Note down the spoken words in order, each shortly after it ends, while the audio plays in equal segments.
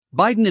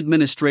Biden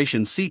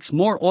administration seeks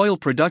more oil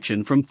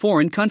production from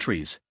foreign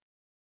countries.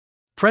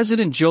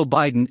 President Joe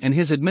Biden and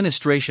his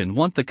administration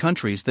want the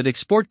countries that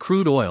export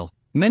crude oil,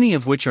 many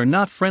of which are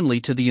not friendly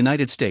to the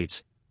United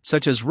States,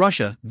 such as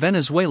Russia,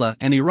 Venezuela,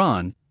 and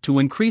Iran, to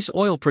increase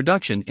oil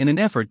production in an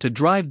effort to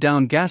drive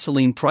down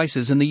gasoline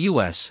prices in the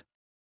U.S.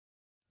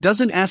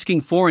 Doesn't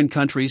asking foreign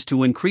countries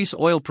to increase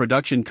oil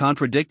production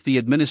contradict the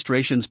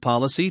administration's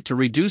policy to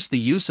reduce the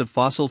use of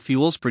fossil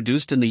fuels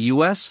produced in the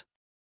U.S.?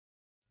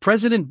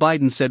 President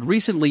Biden said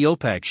recently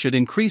OPEC should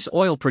increase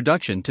oil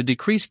production to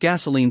decrease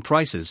gasoline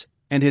prices,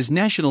 and his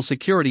national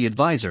security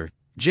advisor,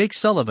 Jake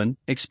Sullivan,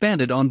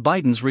 expanded on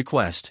Biden's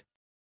request.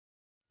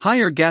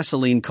 Higher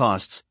gasoline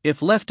costs,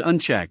 if left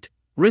unchecked,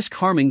 risk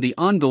harming the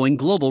ongoing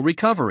global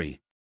recovery.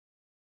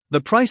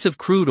 The price of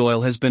crude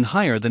oil has been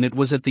higher than it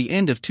was at the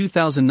end of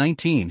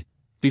 2019,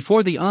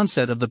 before the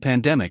onset of the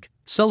pandemic,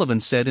 Sullivan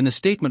said in a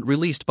statement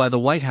released by the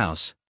White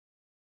House.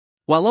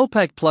 While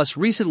OPEC Plus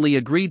recently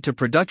agreed to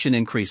production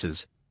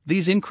increases,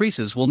 these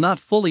increases will not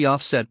fully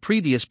offset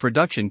previous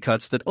production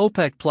cuts that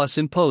OPEC Plus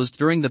imposed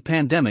during the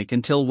pandemic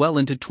until well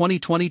into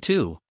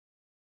 2022.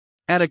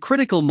 At a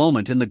critical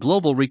moment in the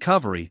global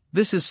recovery,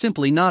 this is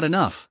simply not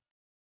enough.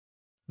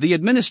 The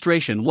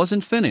administration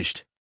wasn't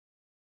finished.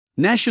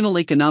 National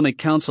Economic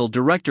Council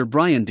Director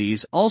Brian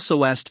Dees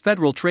also asked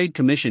Federal Trade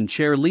Commission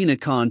Chair Lina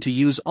Khan to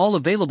use all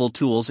available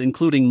tools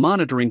including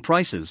monitoring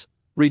prices,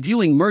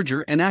 reviewing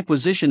merger and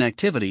acquisition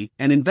activity,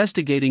 and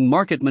investigating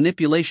market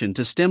manipulation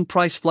to stem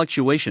price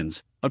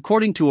fluctuations,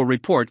 according to a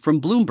report from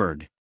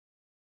Bloomberg.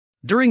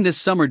 During this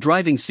summer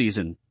driving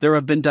season, there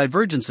have been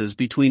divergences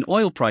between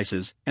oil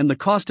prices and the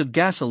cost of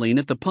gasoline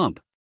at the pump.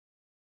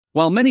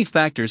 While many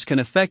factors can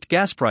affect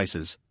gas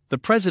prices, the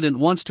president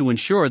wants to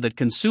ensure that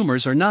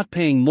consumers are not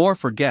paying more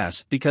for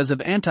gas because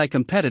of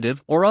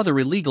anti-competitive or other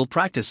illegal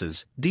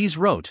practices, Dees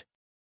wrote.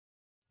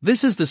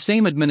 This is the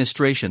same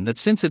administration that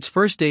since its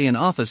first day in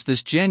office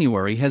this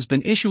January has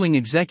been issuing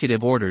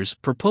executive orders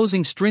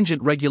proposing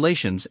stringent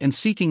regulations and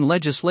seeking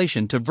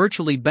legislation to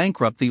virtually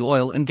bankrupt the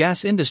oil and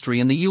gas industry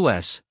in the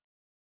U.S.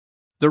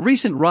 The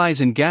recent rise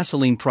in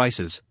gasoline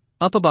prices,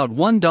 up about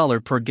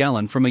 $1 per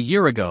gallon from a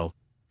year ago,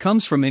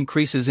 comes from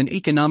increases in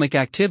economic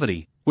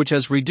activity, which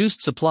has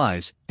reduced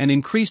supplies, and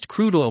increased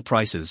crude oil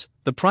prices,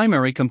 the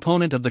primary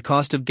component of the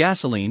cost of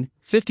gasoline,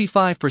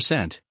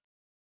 55%.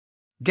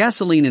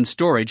 Gasoline in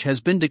storage has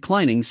been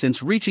declining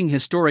since reaching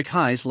historic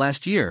highs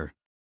last year.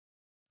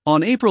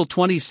 On April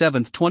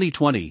 27,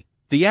 2020,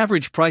 the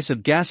average price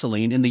of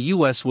gasoline in the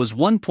U.S. was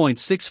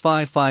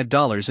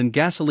 $1.655 and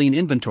gasoline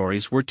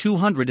inventories were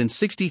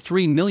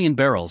 263 million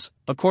barrels,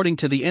 according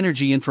to the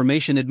Energy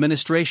Information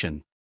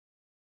Administration.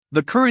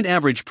 The current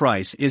average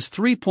price is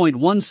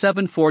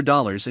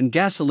 $3.174 and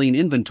gasoline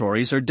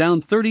inventories are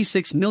down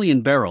 36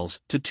 million barrels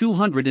to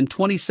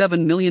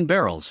 227 million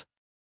barrels.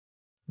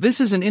 This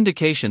is an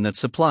indication that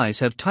supplies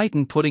have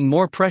tightened, putting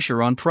more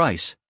pressure on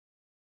price.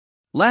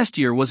 Last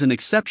year was an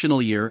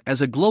exceptional year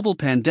as a global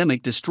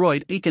pandemic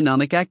destroyed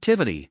economic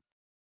activity.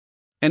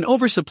 An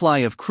oversupply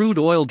of crude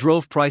oil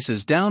drove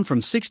prices down from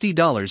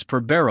 $60 per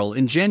barrel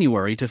in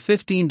January to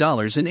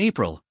 $15 in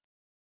April.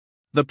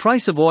 The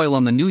price of oil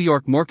on the New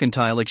York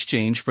Mercantile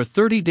Exchange for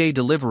 30-day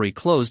delivery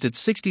closed at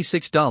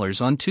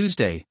 $66 on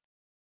Tuesday.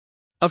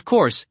 Of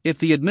course, if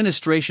the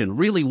administration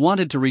really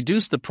wanted to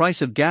reduce the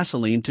price of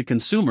gasoline to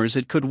consumers,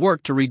 it could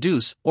work to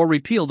reduce or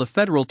repeal the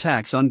federal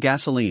tax on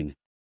gasoline.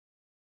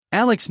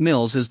 Alex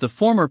Mills is the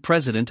former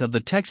president of the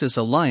Texas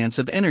Alliance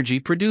of Energy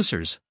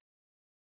Producers.